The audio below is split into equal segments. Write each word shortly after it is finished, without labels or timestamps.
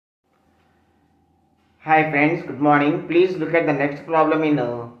Hi friends, good morning. Please look at the next problem in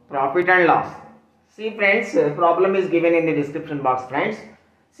profit and loss. See friends, problem is given in the description box friends.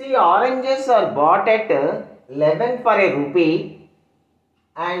 See, oranges are bought at 11 for a rupee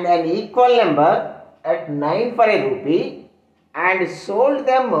and an equal number at 9 for a rupee and sold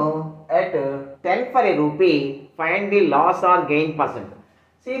them at 10 for a rupee. Find the loss or gain percent.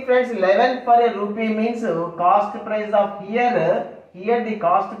 See friends, 11 for a rupee means cost price of here the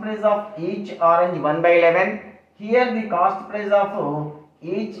cost price of each orange 1 by 11. Here the cost price of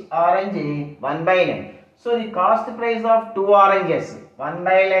each orange 1 by 9. So the cost price of two oranges 1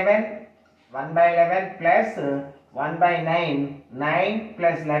 by 11 plus 1 by 9, 9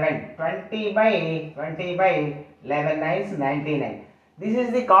 plus 11, 20 by 11 9 99. This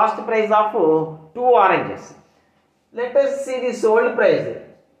is the cost price of two oranges. Let us see the sold price.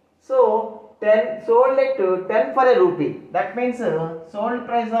 So 10 sold at 10 for a rupee. That means sold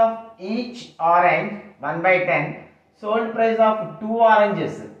price of each orange 1 by 10. Sold price of two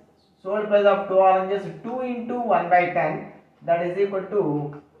oranges. Sold price of two oranges 2 into 1 by 10. That is equal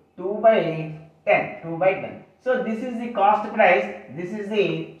to 2 by 10. 2 by 10. So this is the cost price. This is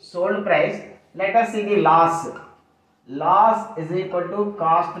the sold price. Let us see the loss. Loss is equal to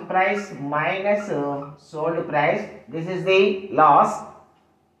cost price minus sold price. This is the loss.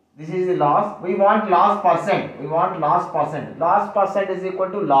 This is the loss. We want loss percent. We want loss percent. Loss percent is equal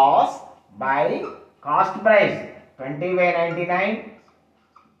to loss by cost price. 20 by 99.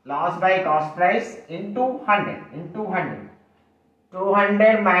 Loss by cost price into 100. Into 100.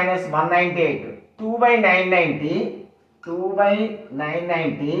 200 minus 198. 2 by 990. 2 by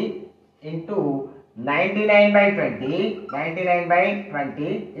 990 into 99 by 20. 99 by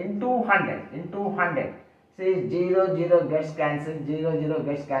 20 into 100. Into 100. See 0 0 gets cancelled, 0 0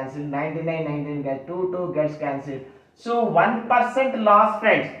 gets cancelled, 99 99 gets 2 2 gets cancelled. So 1% loss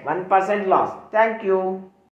friends, 1% loss. Thank you.